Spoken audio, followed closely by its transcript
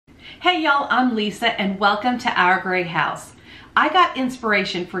Hey y'all, I'm Lisa and welcome to Our Gray House. I got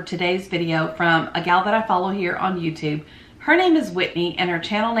inspiration for today's video from a gal that I follow here on YouTube. Her name is Whitney and her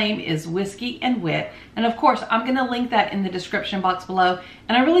channel name is Whiskey and Whit. And of course, I'm going to link that in the description box below.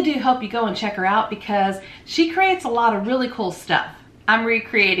 And I really do hope you go and check her out because she creates a lot of really cool stuff. I'm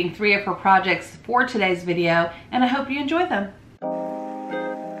recreating 3 of her projects for today's video and I hope you enjoy them.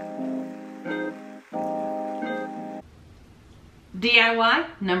 DIY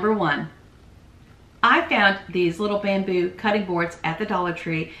number 1. I found these little bamboo cutting boards at the Dollar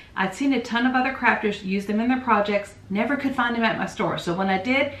Tree. I'd seen a ton of other crafters use them in their projects, never could find them at my store. So when I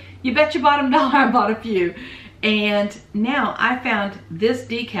did, you bet your bottom dollar I bought a few. And now I found this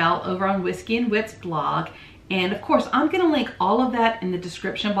decal over on Whiskey and Whit's blog. And of course, I'm gonna link all of that in the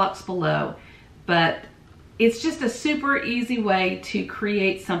description box below. But it's just a super easy way to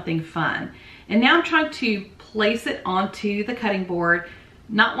create something fun. And now I'm trying to place it onto the cutting board,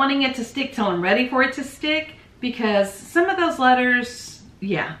 not wanting it to stick till I'm ready for it to stick, because some of those letters,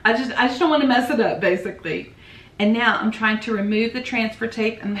 yeah, I just don't want to mess it up basically. And now I'm trying to remove the transfer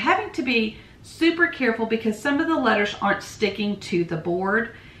tape. I'm having to be super careful because some of the letters aren't sticking to the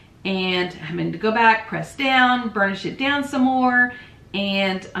board, and I'm having to go back, press down, burnish it down some more.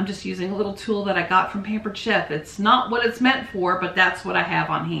 And I'm just using a little tool that I got from Pampered Chef. It's not what it's meant for, but that's what I have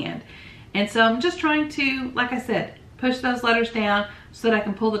on hand. And so I'm just trying to, like I said, push those letters down so that I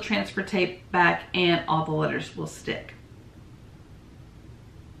can pull the transfer tape back and all the letters will stick.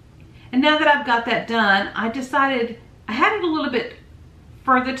 And now that I've got that done, I decided I had it a little bit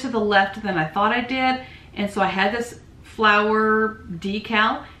further to the left than I thought I did. And so I had this flower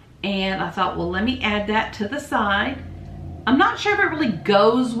decal and I thought, well, let me add that to the side. I'm not sure if it really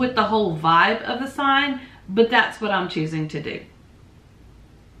goes with the whole vibe of the sign, but that's what I'm choosing to do.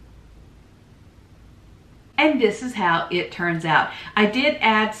 And this is how it turns out. I did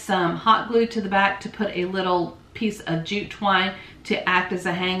add some hot glue to the back to put a little piece of jute twine to act as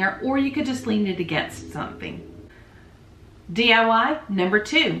a hanger, or you could just lean it against something. DIY number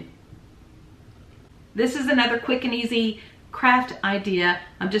 2. This is another quick and easy craft idea.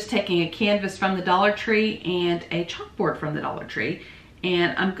 I'm just taking a canvas from the Dollar Tree and a chalkboard from the Dollar Tree,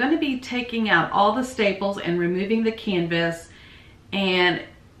 and I'm going to be taking out all the staples and removing the canvas. And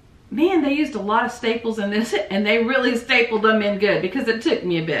man, they used a lot of staples in this and they really stapled them in good because it took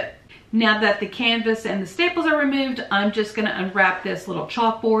me a bit. Now that the canvas and the staples are removed, I'm just going to unwrap this little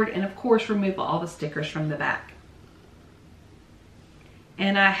chalkboard and of course remove all the stickers from the back.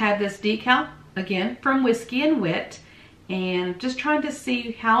 And I have this decal again from Whiskey and Whit, and just trying to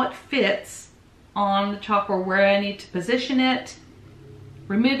see how it fits on the chalkboard, where I need to position it,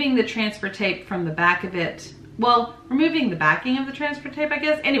 removing the transfer tape from the back of it. Well, removing the backing of the transfer tape, I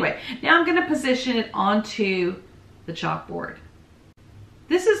guess. Anyway, now I'm going to position it onto the chalkboard.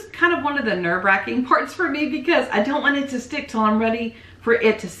 This is kind of one of the nerve-wracking parts for me because I don't want it to stick till I'm ready for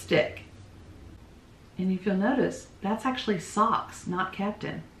it to stick. And if you'll notice, that's actually Socks, not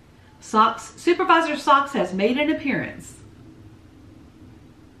Captain. Socks, Supervisor Socks has made an appearance.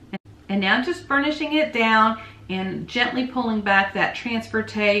 And now just burnishing it down and gently pulling back that transfer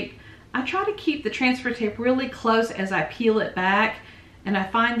tape. I try to keep the transfer tape really close as I peel it back, and I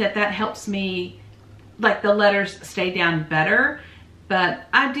find that that helps me, like, the letters stay down better. But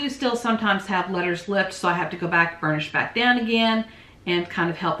I do still sometimes have letters lift, so I have to go back, burnish back down again, and kind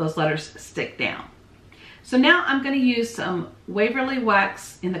of help those letters stick down. So now I'm going to use some Waverly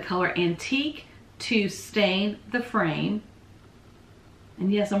wax in the color Antique to stain the frame. And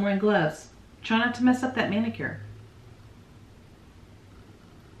yes, I'm wearing gloves. Try not to mess up that manicure.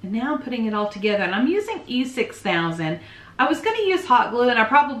 And now I'm putting it all together, and I'm using E6000. I was going to use hot glue, and I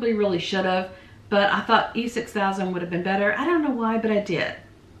probably really should have, but I thought E6000 would have been better. I don't know why, but I did.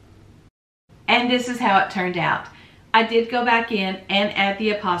 And this is how it turned out. I did go back in and add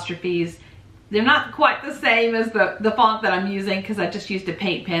the apostrophes. They're not quite the same as the font that I'm using because I just used a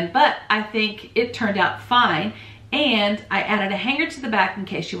paint pen, but I think it turned out fine. And I added a hanger to the back in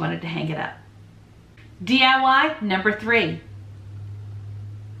case you wanted to hang it up. DIY number 3.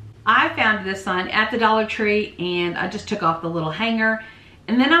 I found this sign at the Dollar Tree and I just took off the little hanger,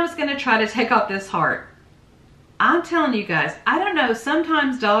 and then I was going to try to take off this heart. I'm telling you guys, I don't know,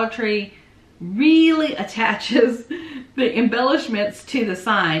 sometimes Dollar Tree really attaches the embellishments to the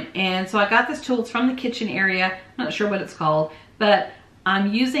sign. And so I got this tool, it's from the kitchen area, I'm not sure what it's called, but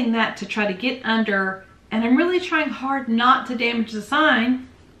I'm using that to try to get under, and I'm really trying hard not to damage the sign,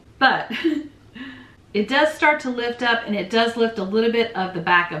 but it does start to lift up, and it does lift a little bit of the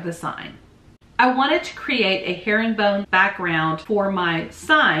back of the sign. I wanted to create a herringbone background for my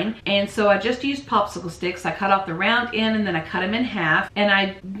sign, and so I just used popsicle sticks. I cut off the round end and then I cut them in half, and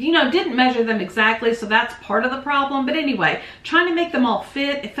I, didn't measure them exactly, so that's part of the problem. But anyway, trying to make them all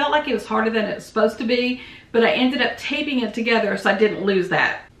fit, it felt like it was harder than it was supposed to be, but I ended up taping it together so I didn't lose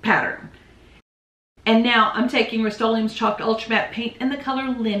that pattern. And now I'm taking Rust-Oleum's Chalked Ultra Matte paint in the color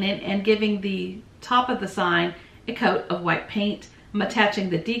Linen and giving the top of the sign a coat of white paint. I'm attaching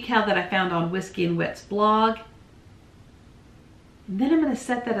the decal that I found on Whiskey and Whit's blog. And then I'm going to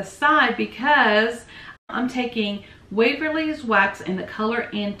set that aside because I'm taking Waverly's wax in the color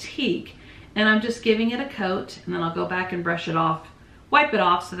Antique, and I'm just giving it a coat, and then I'll go back and brush it off, wipe it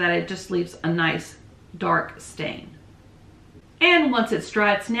off so that it just leaves a nice dark stain. And once it's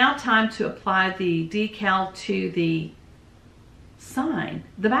dry, it's now time to apply the decal to the sign,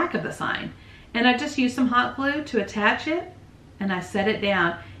 the back of the sign. And I just use some hot glue to attach it, and I set it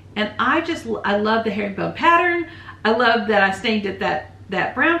down. And I love the herringbone pattern. I love that I stained it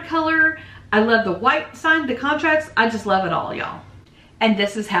that brown color. I love the white sign, the contrast. I just love it all, y'all. And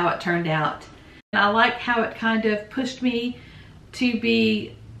this is how it turned out. And I like how it kind of pushed me to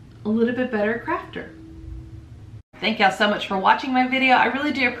be a little bit better crafter. Thank y'all so much for watching my video. I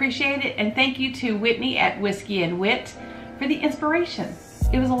really do appreciate it. And thank you to Whitney at Whiskey and Whit for the inspiration.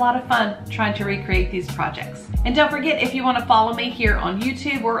 It was a lot of fun trying to recreate these projects. And don't forget, if you want to follow me here on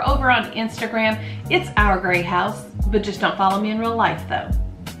YouTube or over on Instagram, it's Our Gray House, but just don't follow me in real life though,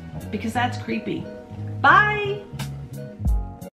 because that's creepy. Bye.